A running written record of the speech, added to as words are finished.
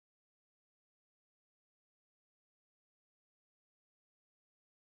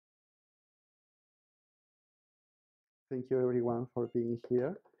Thank you everyone for being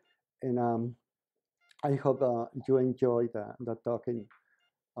here. And I hope you enjoy the talking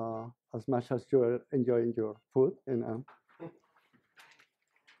as much as you're enjoying your food. And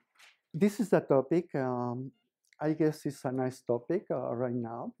this is the topic. I guess it's a nice topic right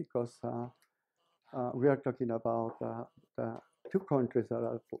now because we are talking about the two countries that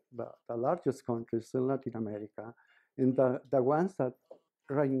are the largest countries in Latin America, and the ones that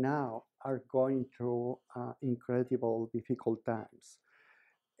right now are going through incredible difficult times.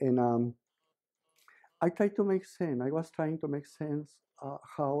 And I tried to make sense. I was trying to make sense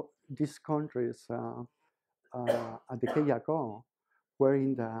how these countries a decade ago were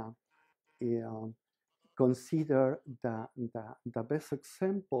in the consider the best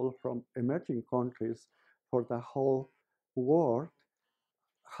example from emerging countries for the whole world,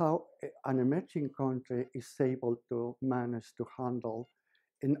 how an emerging country is able to manage to handle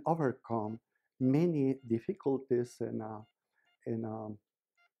and overcome many difficulties and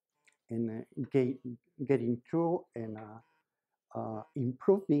getting through and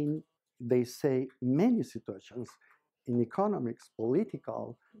improving, they say, many situations in economics,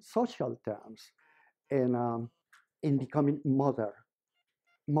 political, social terms, and in becoming modern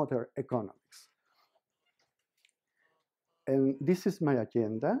economics. And this is my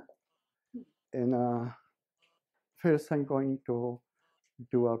agenda. And first, I'm going to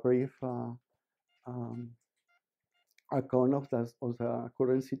do a brief account of the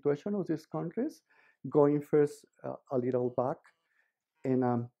current situation of these countries, going first a little back. And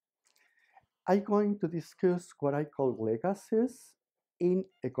I'm going to discuss what I call legacies in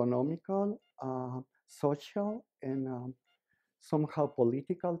economical, social, and somehow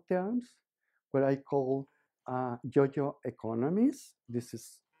political terms, what I call yo-yo economies. This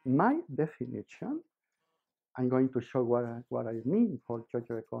is my definition. I'm going to show what I mean for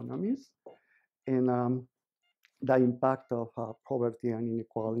yo-yo economies and the impact of poverty and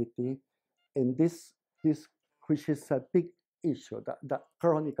inequality, and this which is a big issue, the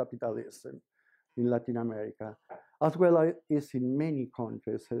crony capitalism in Latin America, as well as in many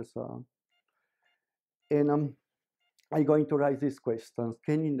countries. And I'm going to raise these questions.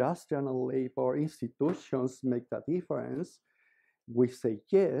 Can industrial and labor institutions make the difference? We say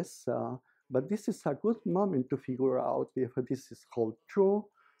yes, but this is a good moment to figure out if this is hold true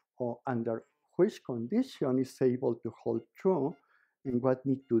or under which condition is able to hold true and what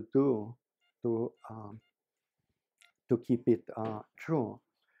need to do to keep it true.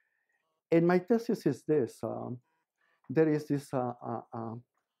 And my thesis is this. There is this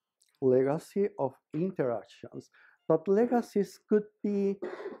legacy of interactions, but legacies could be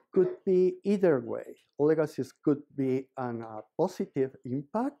either way. Legacies could be a positive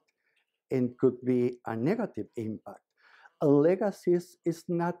impact and could be a negative impact. A legacy is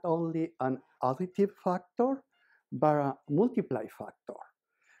not only an additive factor, but a multiply factor.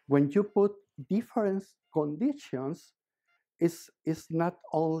 When you put different conditions, it's not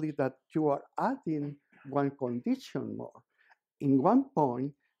only that you are adding one condition more. In one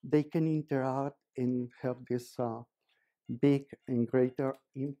point, they can interact and have this big and greater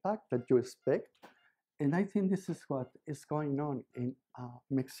impact that you expect. And I think this is what is going on in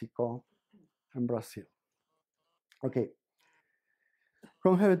Mexico and Brazil. Okay,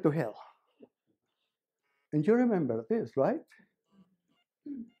 from heaven to hell. And you remember this, right?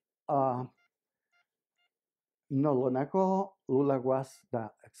 Not long ago, Lula was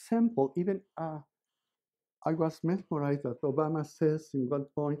the example. Even I was mesmerized that Obama says in one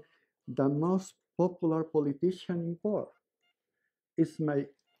point, the most popular politician in war is my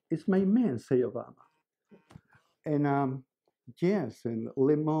man, say Obama. And yes, and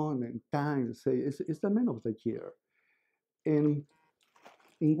Le Monde and Time say it's the man of the year. And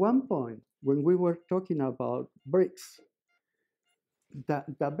in one point, when we were talking about BRICS,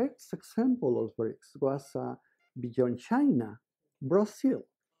 the best example of BRICS was beyond China, Brazil.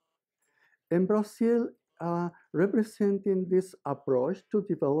 And Brazil representing this approach to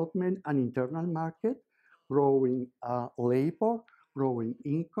development and internal market, growing labor, growing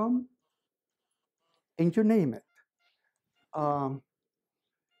income, and you name it.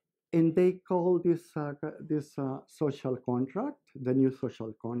 And they call this social contract, the new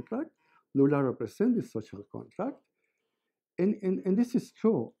social contract. Lula represents this social contract. And this is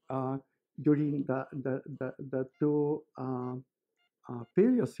true. During the two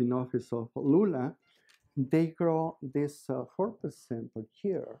periods in office of Lula, they grow this 4% per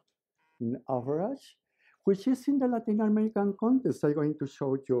year in average, which is in the Latin American context, I'm going to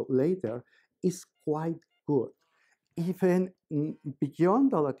show you later, is quite good. Even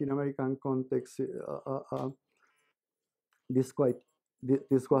beyond the Latin American context, this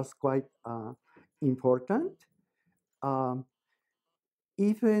was quite important. Um,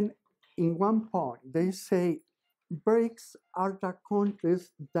 even in one point, they say BRICS are the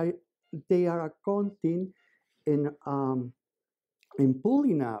countries that they are accounting in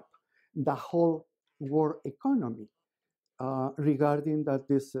pulling up the whole world economy regarding that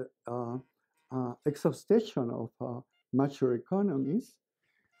this exhaustion of mature economies.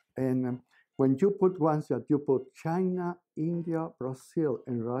 And when you put ones that you put China, India, Brazil,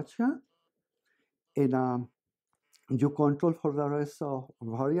 and Russia, and you control for the rest of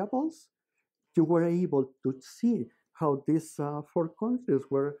variables, you were able to see how these four countries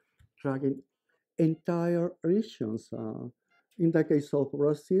were dragging entire regions. In the case of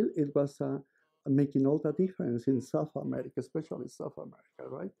Brazil, it was making all the difference in South America, especially South America,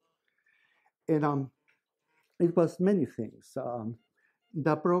 right? And it was many things.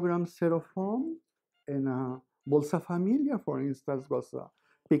 The program Zero Home and Bolsa Familia, for instance, was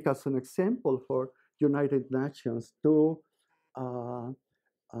picked as an example for United Nations to uh,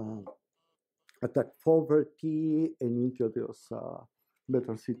 uh, attack poverty and introduce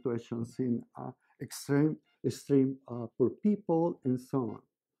better situations in extreme poor people and so on.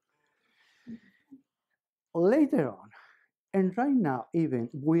 Later on, and right now even,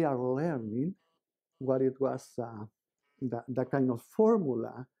 we are learning what it was, the kind of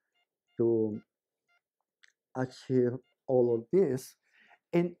formula to achieve all of this.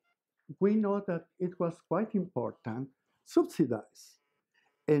 And we know that it was quite important, subsidize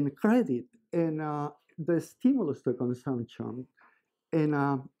and credit and the stimulus to consumption.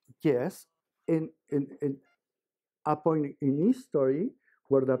 And yes, in a point in history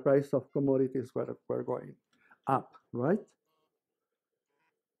where the price of commodities were going up, right?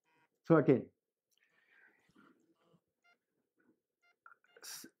 So again,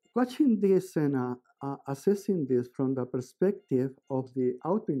 watching this and assessing this from the perspective of the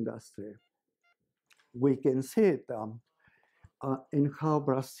auto industry, we can see it in how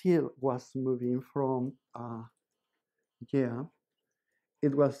Brazil was moving from, yeah,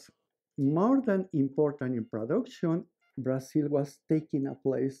 it was more than important in production. Brazil was taking a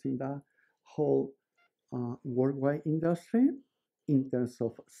place in the whole worldwide industry in terms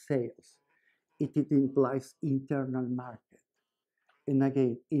of sales. It implies internal market. And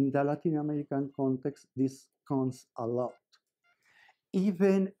again, in the Latin American context, this counts a lot.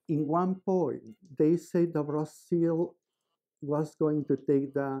 Even in one point, they say that Brazil was going to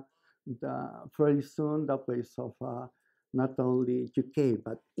take very soon the place of not only UK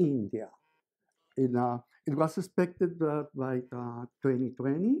but India. It was expected that by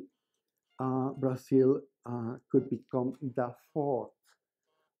 2020, Brazil could become the fourth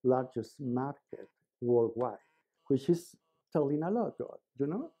largest market worldwide, which is telling a lot, you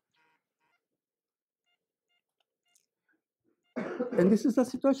know? And this is the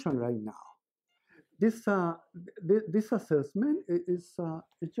situation right now. This, this assessment is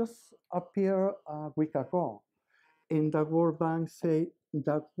it just appeared a week ago. And the World Bank say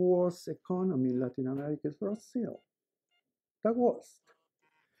the worst economy in Latin America is Brazil. The worst.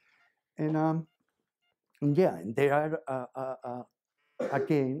 And yeah, and there are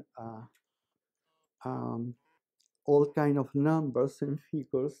again all kind of numbers and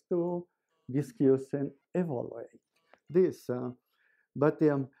figures to discuss and evaluate this. But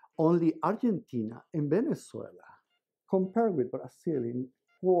only Argentina and Venezuela compared with Brazil in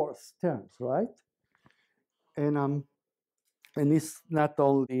worse terms, right? And and it's not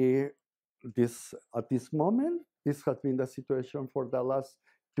only this at this moment. This has been the situation for the last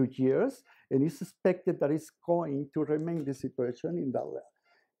 2 years, and it's expected that it's going to remain the situation in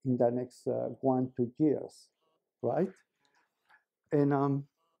the next 1-2 years, right? And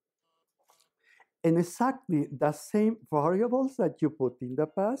and exactly the same variables that you put in the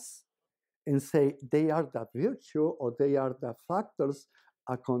past and say they are the virtue or they are the factors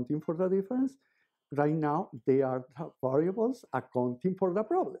accounting for the difference. Right now, they are the variables accounting for the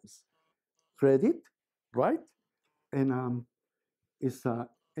problems. Credit, right? And is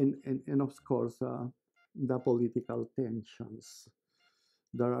and of course the political tensions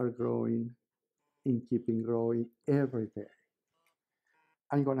that are growing and keeping growing every day.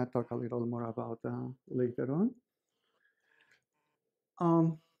 I'm going to talk a little more about later on.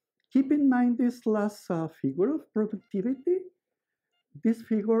 Um, Keep in mind this last figure of productivity. This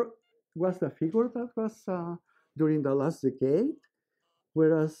figure was the figure that was during the last decade,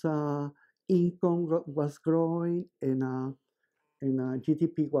 whereas income was growing and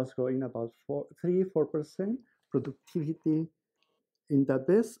GDP was growing about 3-4%. Productivity in the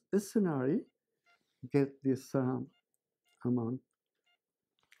best scenario get this amount.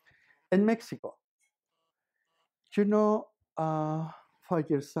 And Mexico, you know, 5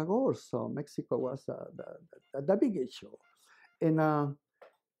 years ago or so, Mexico was the big issue. And, uh,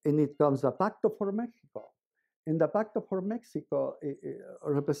 and it comes the Pacto for Mexico. And the Pacto for Mexico,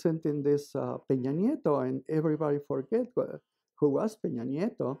 representing this Peña Nieto, and everybody forget who was Peña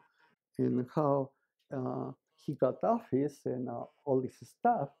Nieto and how he got office and all this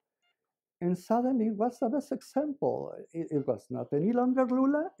stuff. And suddenly it was the best example. It was not any longer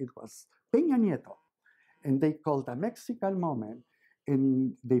Lula, it was Peña Nieto. And they called the Mexican moment.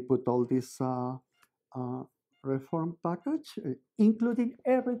 And they put all this uh, reform package, including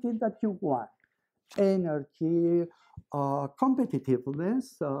everything that you want: energy, competitiveness,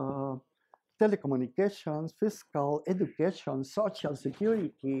 telecommunications, fiscal, education, social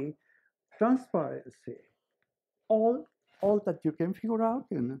security, transparency, all, all that you can figure out.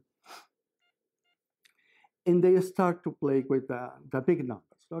 And they start to play with the big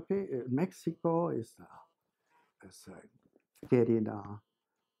numbers. Okay, Mexico is getting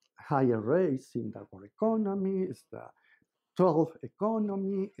higher rates in the world economy. It's the 12th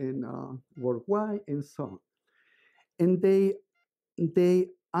economy in worldwide, and so on. And they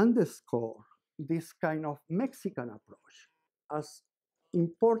underscore this kind of Mexican approach as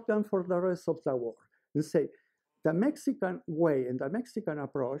important for the rest of the world. And say the Mexican way and the Mexican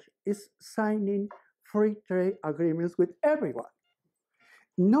approach is signing free trade agreements with everyone.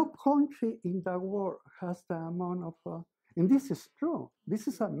 No country in the world has the amount of, and this is true, this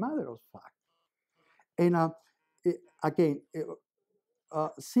is a matter of fact. And again,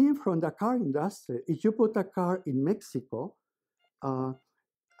 seeing from the car industry, if you put a car in Mexico,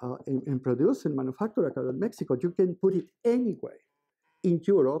 and produce and manufacture a car in Mexico, you can put it anywhere in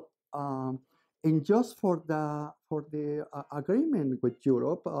Europe. And just for the agreement with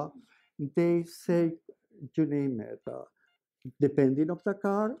Europe, they say, you name it, depending of the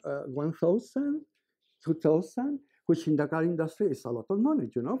car, 1,000, 2,000, which in the car industry is a lot of money,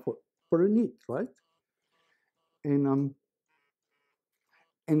 for a need, right? And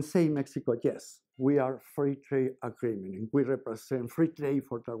say Mexico, yes, we are free trade agreement, and we represent free trade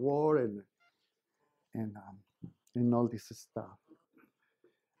for the world, and and all this stuff.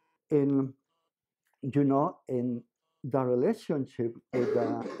 And and the relationship with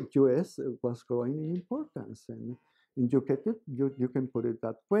the U.S. was growing in importance, and you can put it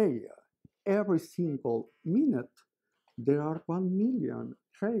that way. Every single minute, there are 1 million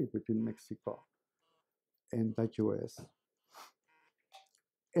trade between Mexico and the U.S.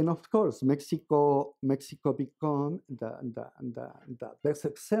 And of course, Mexico became the best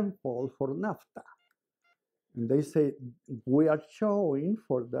example for NAFTA. And they say we are showing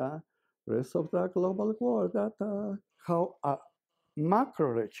for the rest of the global world that how a macro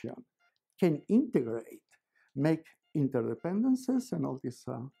region can integrate, make interdependencies, and all this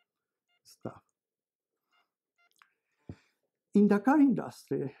stuff. In the car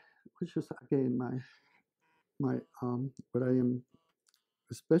industry, which is again my where I am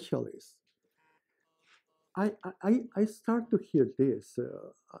a specialist, I start to hear this.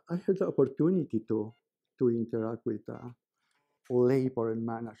 I had the opportunity to interact with labor and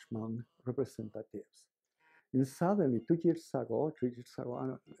management representatives. And suddenly, 2 years ago, 3 years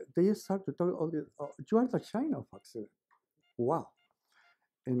ago, they start to talk all this, oh, you are the China of Occident. Wow.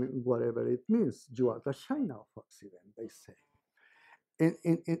 And whatever it means, you are the China of Occident, they say.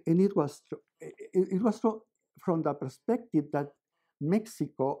 And it was it was from the perspective that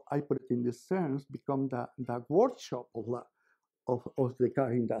Mexico, I put it in this terms, become the workshop of the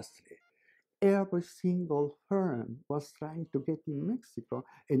car industry. Every single firm was trying to get in Mexico,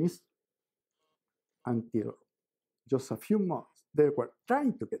 and it's until just a few months they were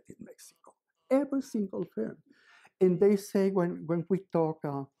trying to get in Mexico. Every single firm. And they say when we talk,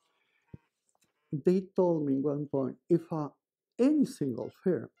 they told me one point, if any single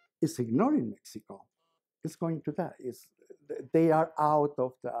firm is ignoring Mexico, it's going to die. They are out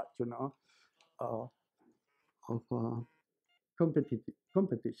of that, uh, of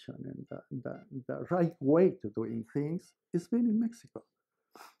competition, and the right way to doing things is being in Mexico.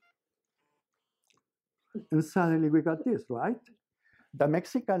 And suddenly we got this, right? The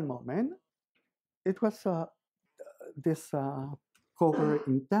Mexican moment, it was this cover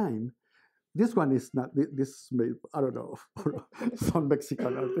in time. This one is not, this made, I don't know, for some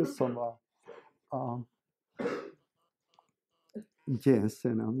Mexican artists, some, yes,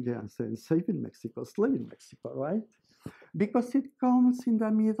 yes, and saving Mexico, slaving Mexico, right? Because it comes in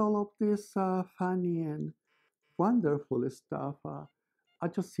the middle of this funny and wonderful stuff,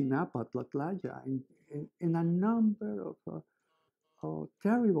 Ayotzinapa, Tlatlaya, and a number of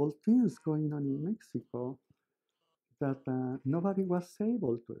terrible things going on in Mexico that nobody was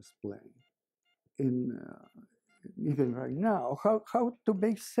able to explain. And even right now, how to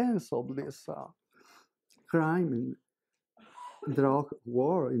make sense of this crime and drug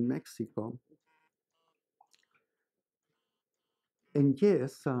war in Mexico. And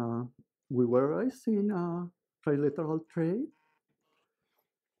yes, we were raising trilateral trade,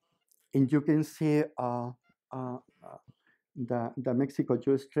 and you can see uh, the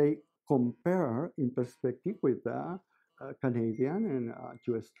Mexico-US trade compare in perspective with the Canadian and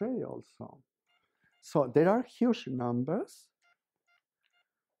US trade also. So there are huge numbers,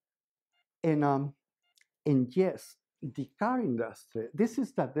 and yes, the car industry. This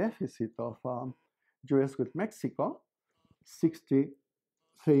is the deficit of US with Mexico, 63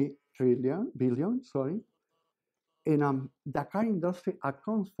 billion, sorry. And the car industry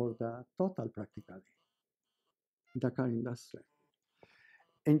accounts for the total practically, the car industry.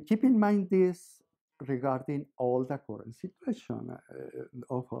 And keep in mind this regarding all the current situation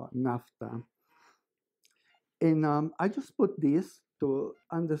of NAFTA. And I just put this to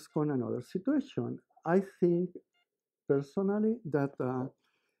underscore another situation. I think personally that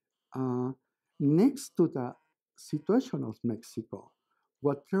next to the situation of Mexico,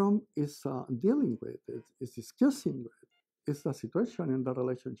 what Trump is dealing with, is discussing with, is the situation in the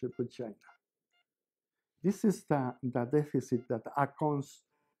relationship with China. This is the deficit that accounts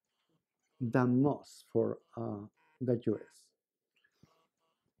the most for the US.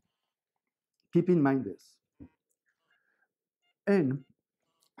 Keep in mind this. And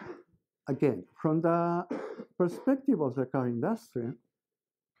again, from the perspective of the car industry,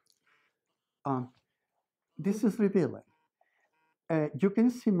 um, this is revealing. You can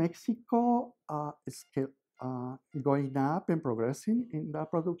see Mexico going up and progressing in the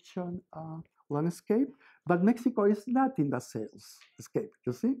production landscape, but Mexico is not in the sales scape,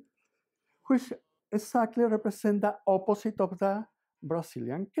 you see, which exactly represents the opposite of the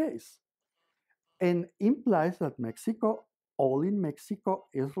Brazilian case and implies that Mexico, all in Mexico,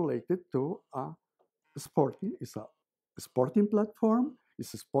 is related to sporting, is a sporting platform,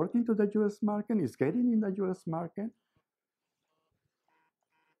 is exporting to the US market, is getting in the US market.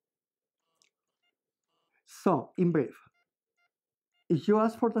 So, in brief, if you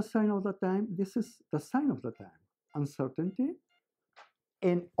ask for the sign of the time, this is the sign of the time. Uncertainty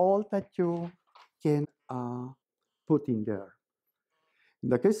and all that you can put in there. In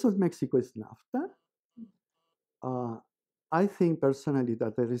the case of Mexico, it's NAFTA. I think personally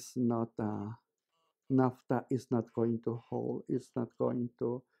that there is not NAFTA is not going to hold. It's not going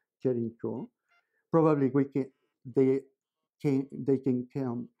to get into. Probably they can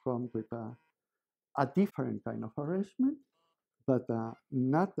come from with a different kind of arrangement, but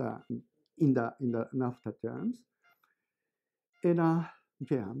not in the NAFTA terms. And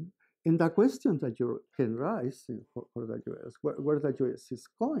yeah, and the questions that you can raise for the US, where the US is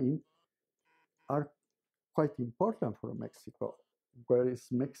going, are quite important for Mexico. Where is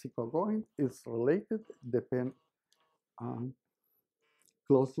Mexico going is related, depend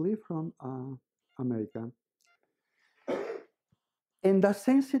closely from America. In the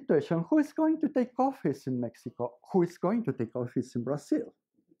same situation, who is going to take office in Mexico? Who is going to take office in Brazil,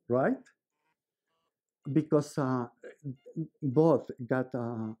 right? Because both got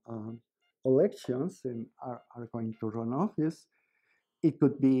elections and are going to run office. It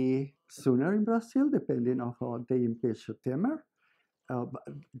could be sooner in Brazil, depending on how they impeach Temer.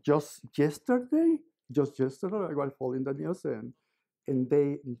 Just yesterday, I was following the news, and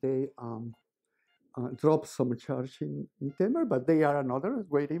they dropped some charge in Temer, but they are another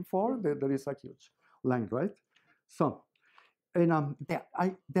waiting for. There is a huge line, right? So, and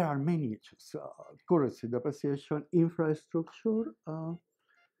there are many issues: currency depreciation, infrastructure.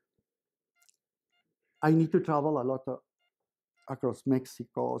 I need to travel a lot across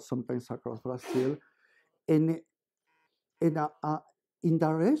Mexico, sometimes across Brazil, and in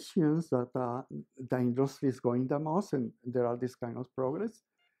the regions that the industry is going the most, and there are this kind of progress,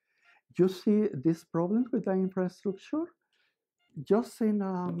 you see these problems with the infrastructure just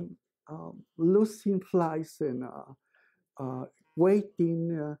in losing flights and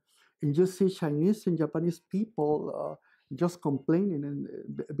waiting, and you see Chinese and Japanese people just complaining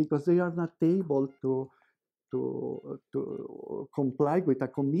because they are not able to comply with a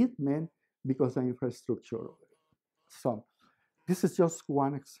commitment because of infrastructure. So this is just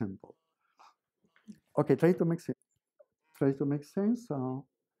one example. Okay, try to make sense. Try to make sense.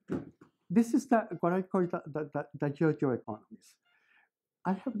 This is what I call the JoJo economies.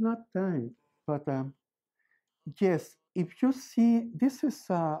 I have not time, but yes, if you see, this is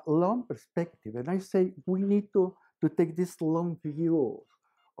a long perspective, and I say we need to take this long view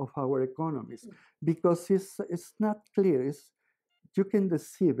of our economies because it's not clear. You can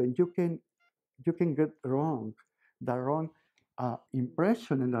deceive and you can get wrong their own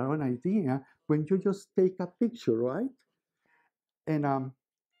impression and their own idea when you just take a picture, right? And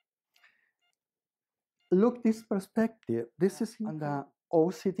look this perspective. This is in the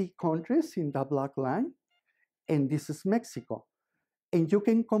OECD countries in the black line, and this is Mexico. And you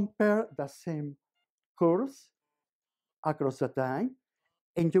can compare the same curves across the time,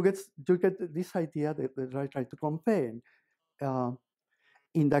 and you get this idea that I try to convey. Uh,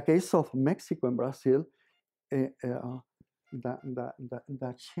 in the case of Mexico and Brazil, the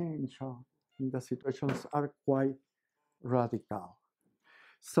change in the situations are quite radical.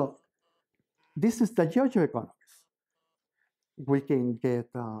 So this is the yo-yo economics. We can get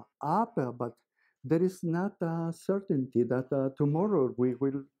up, but there is not a certainty that tomorrow we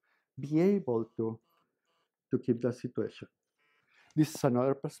will be able to keep the situation. This is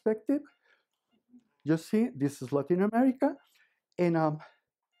another perspective. You see, this is Latin America, and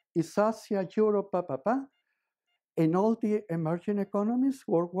it's Asia, Europe, and all the emerging economies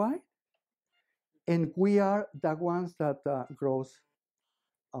worldwide. And we are the ones that grows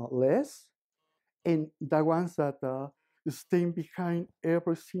less, and the ones that stay behind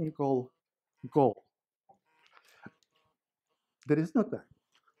every single goal. There is no time.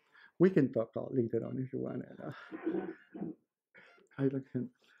 We can talk later on if you want. I don't can.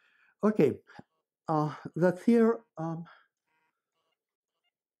 Okay, the third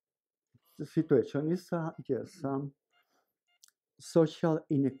the situation is yes, social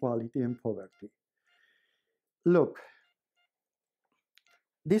inequality and poverty. Look,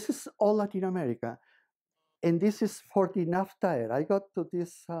 this is all Latin America, and this is for the NAFTA era. I got to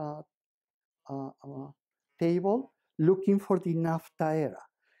this table looking for the NAFTA era.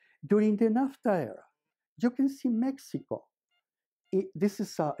 During the NAFTA era, you can see Mexico. This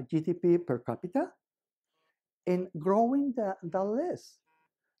is GDP per capita, and growing the less,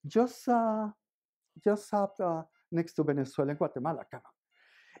 just up next to Venezuela and Guatemala.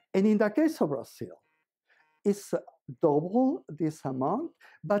 And in the case of Brazil, it's double this amount,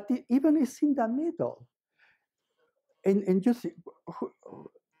 but even it's in the middle. And you see,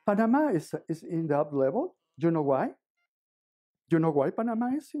 Panama is in the upper level. Do you know why? Do you know why Panama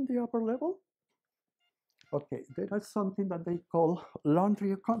is in the upper level? Okay, there is something that they call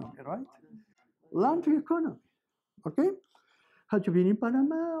laundry economy, right? Laundry economy. Okay, have you been in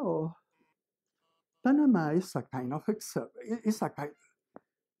Panama? Or Panama is a kind of it's a kind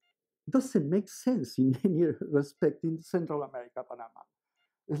doesn't make sense in any respect in Central America, Panama.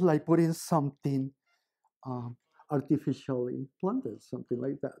 It's like putting something um, artificially planted, something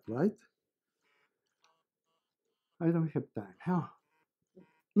like that, right? I don't have time. Huh?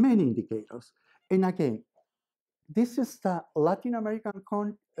 Many indicators. And again, this is the Latin American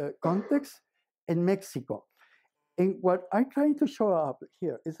context and Mexico. And what I'm trying to show up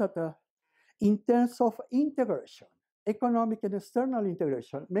here is that in terms of integration, economic and external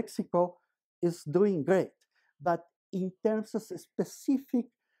integration, Mexico is doing great. But in terms of specific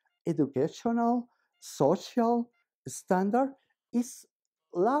educational, social standard, is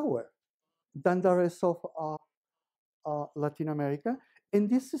lower than the rest of Latin America. And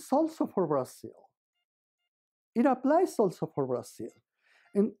this is also for Brazil. It applies also for Brazil.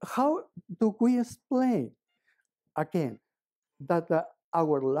 And how do we explain, again, that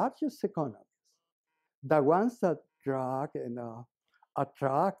our largest economies, the ones that drag and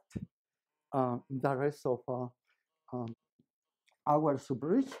attract the rest of um, our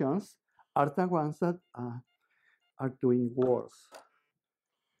subregions, are the ones that are doing worse?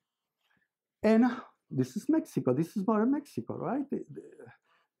 And this is Mexico. This is more Mexico, right?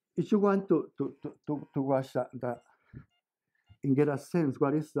 If you want to watch and get a sense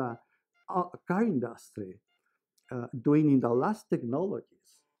what is the car industry doing in the last technologies,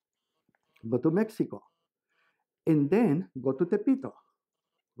 go to Mexico and then go to Tepito,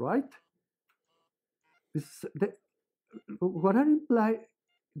 right? What I imply,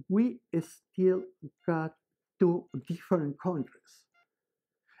 we still got two different countries,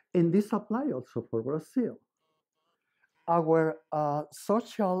 and this applies also for Brazil. Our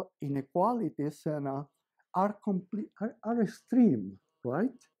social inequalities and are extreme, right?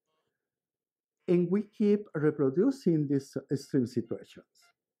 And we keep reproducing these extreme situations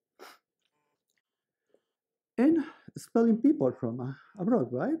and expelling people from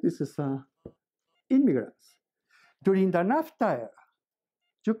abroad, right? This is immigrants. During the NAFTA era,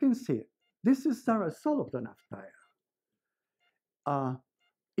 you can see this is the result of the NAFTA era.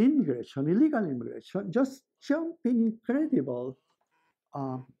 Immigration, illegal immigration, just jumping incredible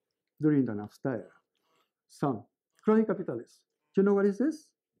uh, during the NAFTA era. So, chronic capitalists. Do you know what is this?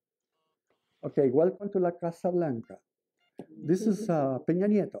 Okay, welcome to La Casa Blanca. This is Peña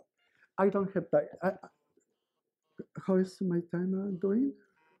Nieto. I don't have time. How is my time doing?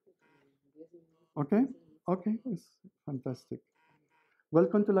 Okay, okay, it's fantastic.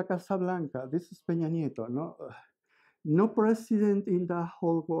 Welcome to La Casa Blanca. This is Peña Nieto. No, no president in the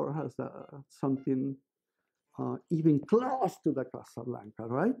whole world has something even close to the Casa Blanca,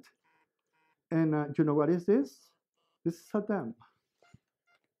 right? And you know what is this? This is a dam.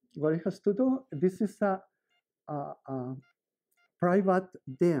 What it has to do? This is a private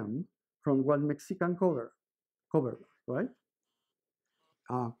dam from one Mexican governor, right?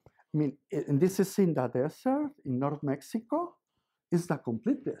 I mean, and this is in the desert in North Mexico. It's the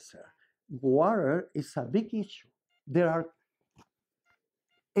complete desert. Water is a big issue. There are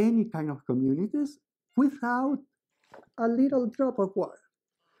any kind of communities without a little drop of water.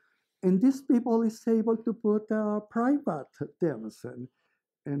 And these people is able to put private dams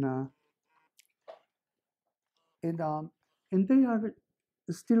and uh, and and they are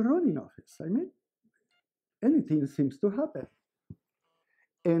still running office. I mean, anything seems to happen.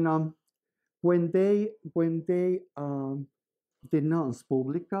 And when they denounce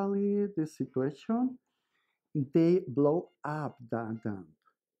publicly the situation, they blow up the dam.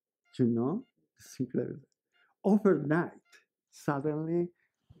 You know, it's incredible. Overnight, suddenly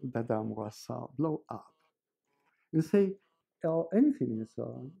the dam was blown up. You say, oh, anything is,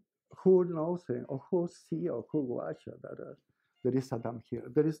 who knows or who see or who watch that there is a dam here.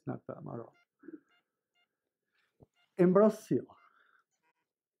 There is not a dam at all. In Brazil,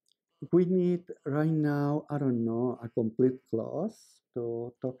 we need right now, I don't know, a complete clause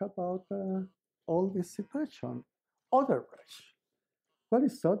to talk about all this situation. Otherwise, what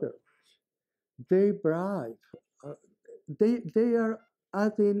is otherwise? They bribe. Uh, they are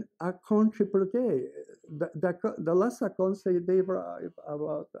adding a country per day. The last account say they bribe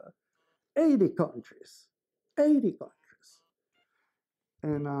about 80 countries. 80 countries.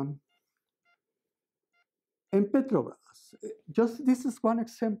 And Petrobras, just this is one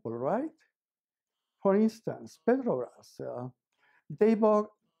example, right? For instance, Petrobras, they bought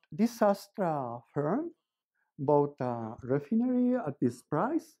this Astra firm, bought a refinery at this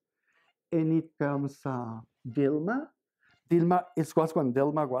price, and it comes Dilma. Dilma, it was when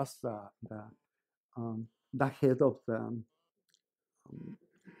Dilma was the head of the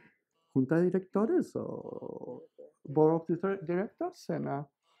junta de directores or board of directors, and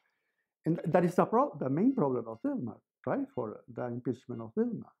that is the main problem of Dilma, right? For the impeachment of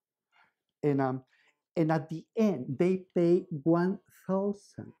Dilma, and um, and at the end they pay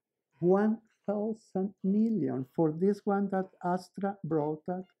 1,000 million for this one that Astra brought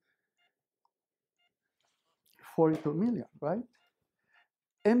at 42 million, right?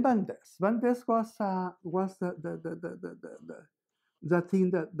 And Bandes was the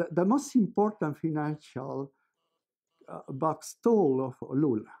thing that the most important financial box tool of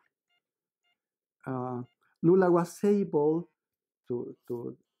Lula. Uh, Lula was able to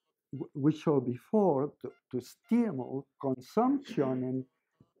we showed before to stimulate consumption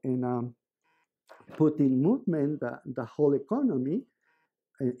and put in movement the whole economy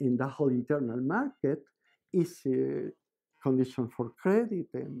in the whole internal market is a condition for credit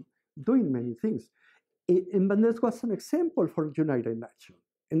and doing many things. And Bandes was an example for United Nations.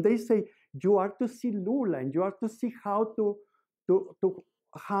 And they say you are to see Lula and you are to see how to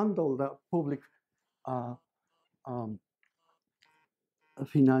handle the public uh, um,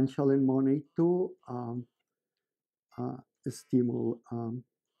 financial and money to uh, stimulate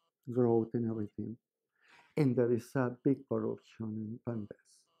growth and everything. And there is a big corruption in Bandes.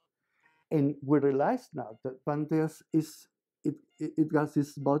 And we realize now that Bandes it has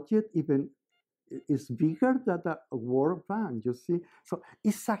this budget even is bigger than the World Bank, you see. So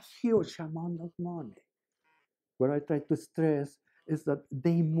it's a huge amount of money. What I try to stress is that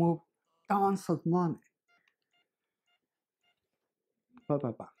they move tons of money.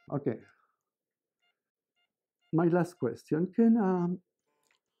 Okay. My last question: can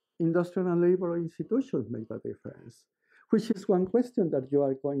industrial and labor institutions make a difference? Which is one question that you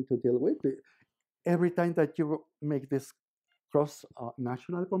are going to deal with every time that you make this cross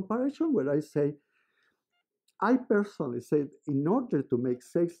national comparison, where I say, I personally say, in order to make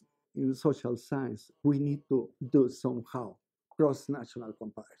sense in social science, we need to do somehow cross national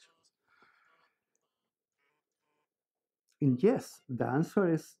comparisons. And yes, the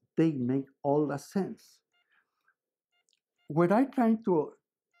answer is they make all the sense. What I'm trying to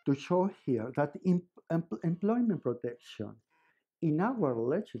show here that employment protection in our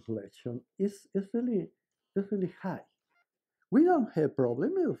legislation is really high. We don't have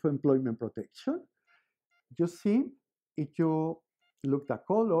problem with employment protection. You see, if you look the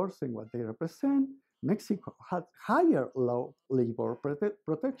colors and what they represent, Mexico had higher law labor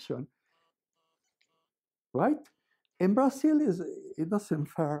protection, right? In Brazil, it doesn't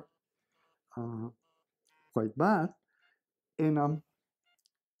fare quite bad. In,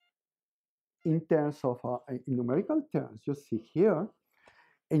 in terms of in numerical terms, you see here,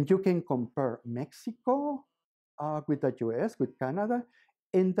 and you can compare Mexico with the US, with Canada,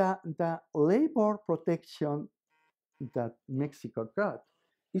 and the labor protection that Mexico got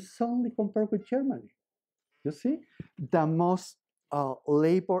is only compared with Germany. You see, the most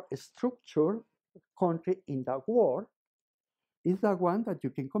labor structured country in the world is the one that you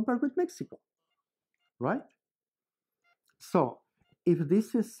can compare with Mexico, right? So if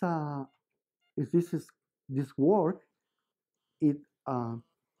this is this work, it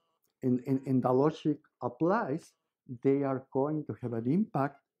and the logic applies, they are going to have an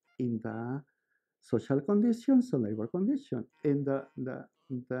impact in the social conditions and labor conditions. And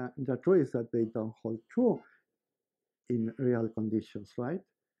the truth is that they don't hold true in real conditions, right?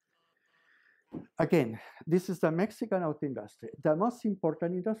 Again, this is the Mexican auto industry, the most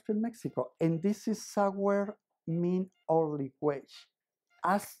important industry in Mexico, and this is our mean hourly wage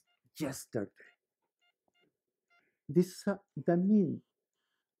as yesterday. This is the mean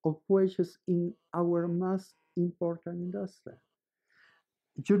of wages in our most important industry.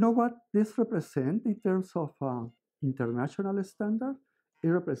 You know what this represents in terms of international standard? It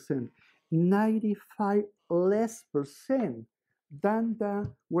represents 95 less percent than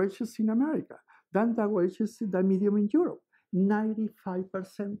the wages in America, than the wages in the medium in Europe.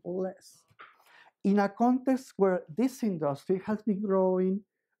 95% less. In a context where this industry has been growing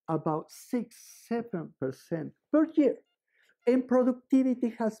about 6-7% per year, and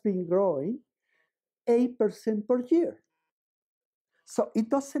productivity has been growing 8% per year. So it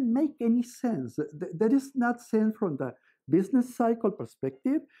doesn't make any sense. That is not sense from the business cycle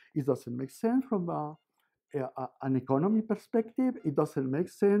perspective. It doesn't make sense from an economy perspective. It doesn't make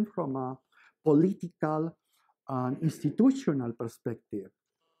sense from a political and institutional perspective.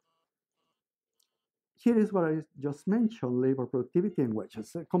 Here is what I just mentioned, labor productivity and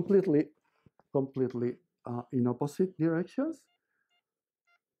wages, completely in opposite directions.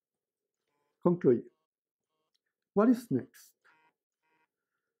 Conclude. What is next?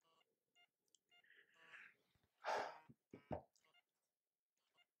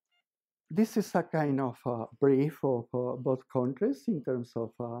 This is a kind of brief of both countries in terms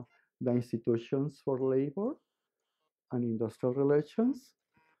of the institutions for labor and industrial relations.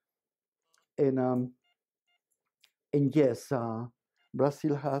 And, and yes,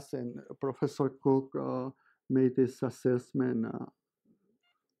 Brazil has, and Professor Cook made this assessment, I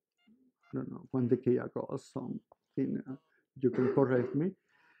don't know, 1 decade ago or something. You can correct me.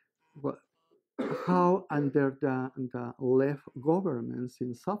 But how under the left governments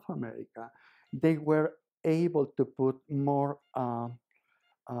in South America, they were able to put more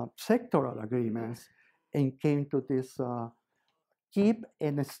sectoral agreements and came to this keep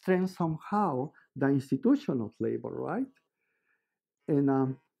and strengthen somehow the institution of labor, right?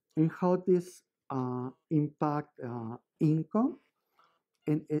 And how this impact income.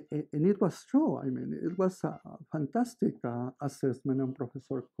 And it was true. I mean, it was a fantastic assessment on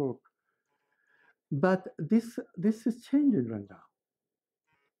Professor Cook. But this is changing right now.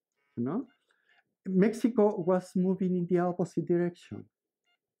 You know, Mexico was moving in the opposite direction.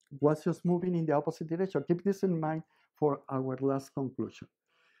 Was just moving in the opposite direction. Keep this in mind for our last conclusion.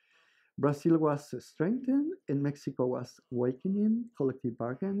 Brazil was strengthened, and Mexico was awakening, collective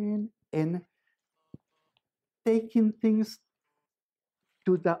bargaining, and taking things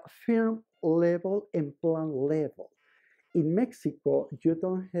to the firm level and plan level. In Mexico, you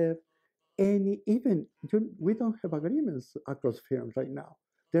don't have any, even we don't have agreements across firms right now.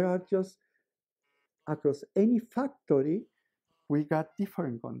 There are just across any factory, we got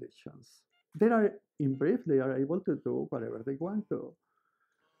different conditions. They are, in brief, they are able to do whatever they want to.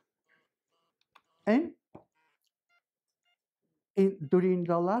 And during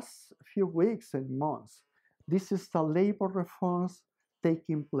the last few weeks and months, this is the labor reforms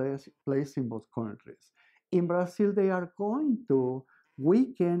taking place in both countries. In Brazil, they are going to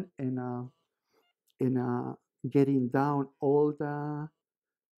weaken and getting down all the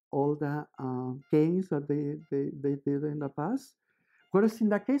gains that they did in the past. Whereas in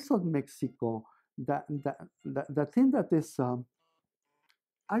the case of Mexico, the thing that is,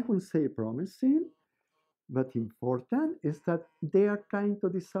 I wouldn't say promising, but important is that they are trying to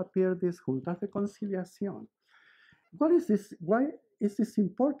disappear this juntas de conciliación. What is this? Why is this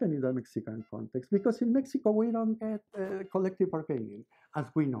important in the Mexican context? Because in Mexico, we don't get collective bargaining as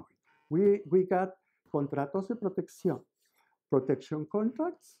we know it. We got contratos de protección, protection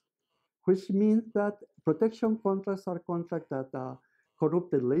contracts, which means that protection contracts are contracts that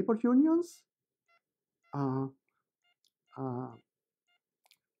corrupted labor unions uh,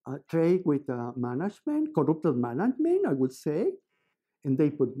 trade with management, corrupted management, I would say, and they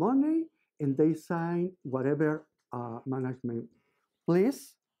put money and they sign whatever management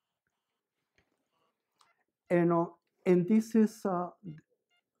please. And, and this is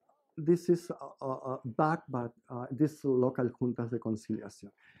backed by this local juntas de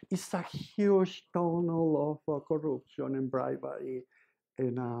conciliación. It's a huge tunnel of corruption and bribery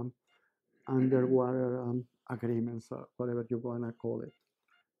and underwater agreements, whatever you want to call it.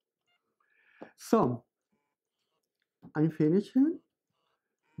 So I'm finishing.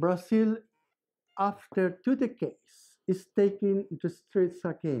 Brazil, after 2 decades, is taking the streets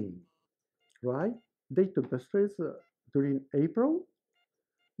again, right? They took the streets during April,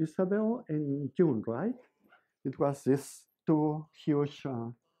 Isabel, and June, right? It was this two huge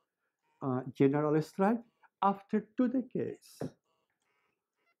general strike after 2 decades.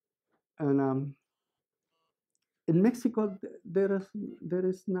 And in Mexico, there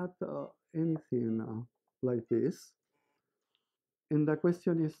is not anything like this. And the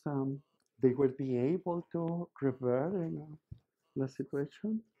question is, they will be able to revert in the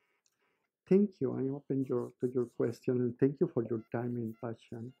situation. Thank you. I open to your question, and thank you for your time and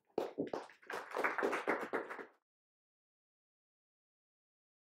passion.